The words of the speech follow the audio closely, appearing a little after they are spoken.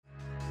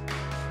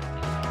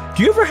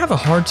Do you ever have a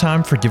hard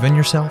time forgiving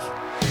yourself?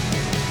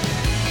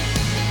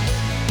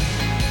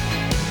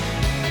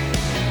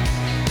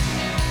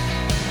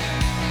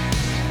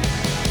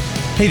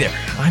 Hey there,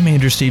 I'm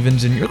Andrew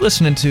Stevens, and you're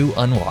listening to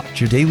Unlocked,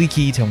 your daily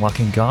key to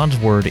unlocking God's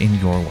Word in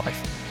your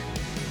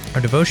life.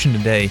 Our devotion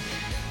today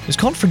is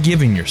called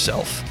Forgiving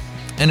Yourself,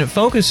 and it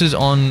focuses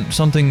on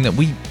something that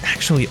we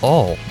actually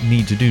all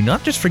need to do,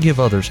 not just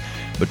forgive others,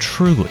 but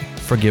truly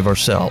forgive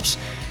ourselves.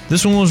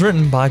 This one was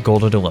written by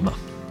Golda Dilemma.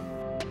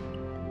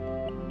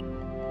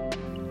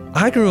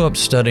 I grew up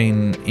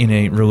studying in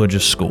a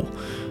religious school.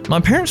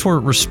 My parents were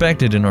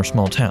respected in our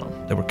small town.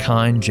 They were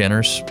kind,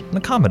 generous, and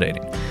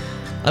accommodating.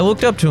 I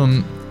looked up to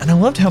them, and I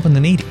loved helping the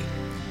needy.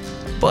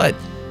 But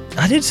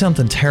I did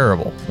something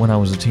terrible when I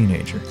was a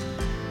teenager.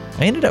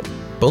 I ended up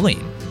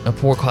bullying a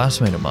poor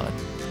classmate of mine.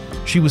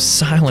 She was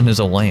silent as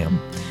a lamb.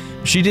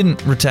 She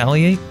didn't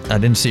retaliate. I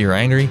didn't see her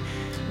angry.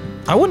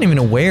 I wasn't even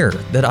aware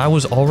that I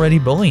was already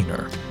bullying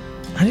her.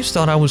 I just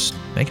thought I was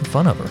making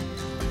fun of her.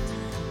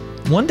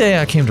 One day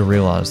I came to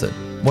realize that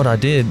what I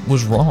did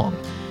was wrong.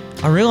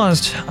 I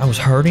realized I was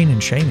hurting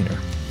and shaming her.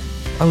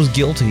 I was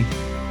guilty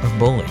of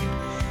bullying.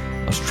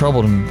 I was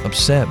troubled and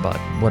upset by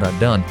what I'd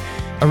done.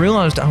 I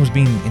realized I was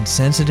being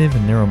insensitive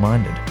and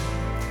narrow-minded.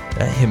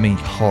 That hit me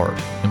hard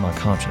in my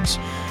conscience.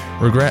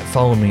 Regret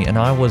followed me, and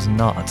I was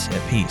not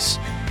at peace.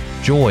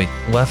 Joy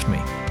left me.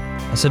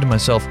 I said to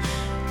myself,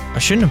 I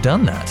shouldn't have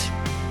done that.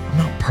 I'm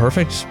not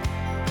perfect,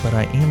 but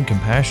I am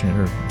compassionate,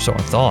 or so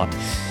I thought.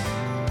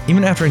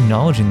 Even after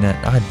acknowledging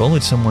that I had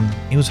bullied someone,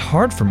 it was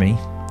hard for me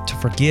to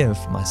forgive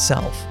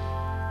myself.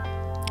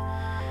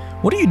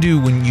 What do you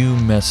do when you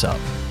mess up?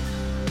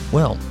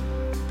 Well,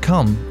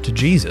 come to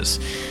Jesus.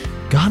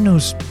 God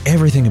knows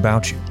everything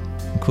about you,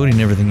 including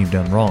everything you've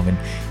done wrong, and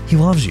He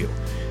loves you.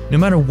 No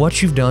matter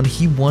what you've done,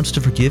 He wants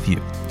to forgive you.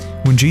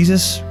 When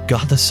Jesus,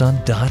 God the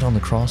Son, died on the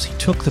cross, He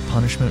took the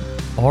punishment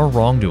our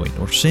wrongdoing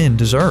or sin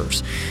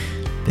deserves.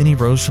 Then He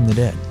rose from the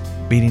dead,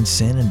 beating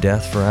sin and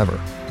death forever.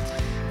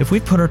 If we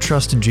put our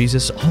trust in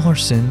Jesus, all our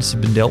sins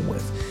have been dealt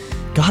with.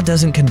 God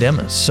doesn't condemn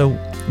us, so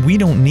we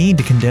don't need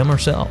to condemn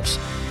ourselves.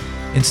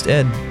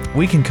 Instead,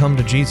 we can come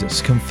to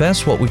Jesus,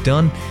 confess what we've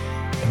done,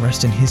 and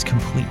rest in His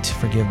complete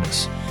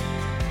forgiveness.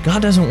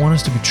 God doesn't want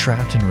us to be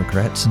trapped in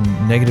regrets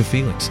and negative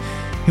feelings.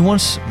 He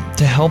wants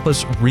to help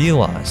us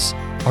realize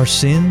our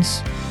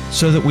sins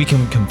so that we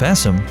can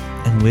confess them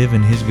and live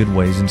in His good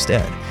ways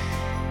instead.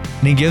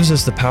 And He gives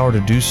us the power to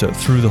do so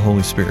through the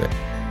Holy Spirit.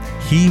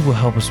 He will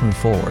help us move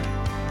forward.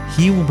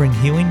 He will bring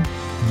healing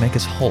and make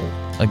us whole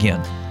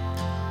again.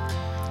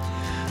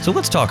 So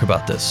let's talk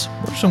about this.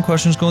 What are some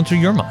questions going through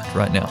your mind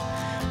right now?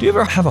 Do you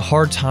ever have a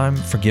hard time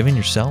forgiving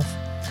yourself?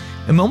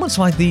 In moments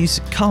like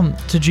these, come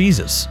to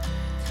Jesus.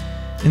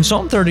 In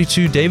Psalm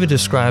 32, David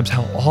describes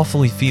how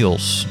awful he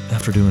feels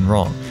after doing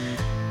wrong.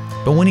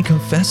 But when he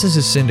confesses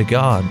his sin to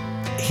God,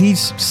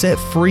 he's set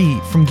free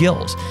from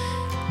guilt.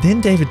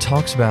 Then David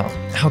talks about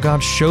how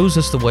God shows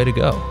us the way to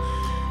go.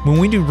 When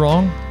we do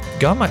wrong,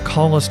 God might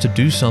call us to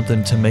do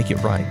something to make it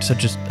right,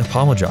 such as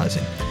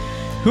apologizing.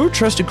 Who are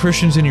trusted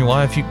Christians in your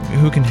life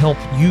who can help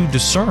you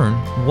discern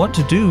what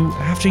to do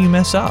after you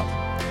mess up?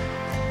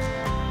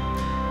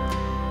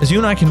 As you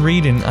and I can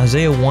read in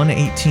Isaiah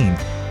 1:18,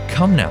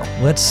 "Come now,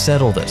 let's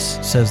settle this,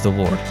 says the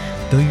Lord.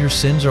 Though your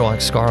sins are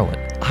like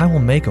scarlet, I will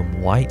make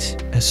them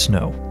white as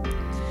snow."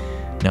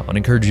 Now, I'd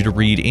encourage you to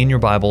read in your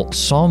Bible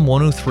Psalm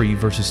 103,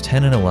 verses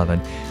 10 and 11,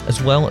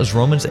 as well as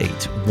Romans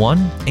 8,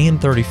 1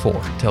 and 34,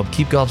 to help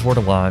keep God's Word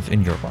alive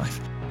in your life.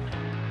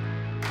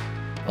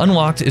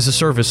 Unlocked is a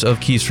service of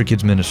Keys for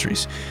Kids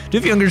Ministries. Do you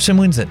have younger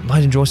siblings that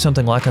might enjoy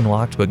something like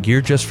Unlocked, but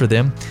geared just for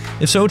them?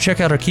 If so, check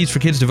out our Keys for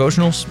Kids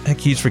devotionals at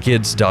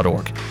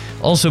keysforkids.org.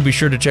 Also, be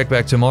sure to check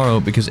back tomorrow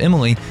because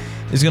Emily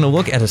is going to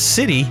look at a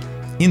city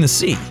in the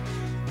sea.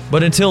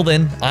 But until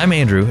then, I'm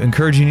Andrew,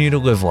 encouraging you to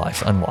live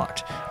life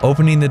unlocked,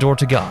 opening the door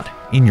to God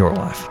in your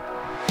life.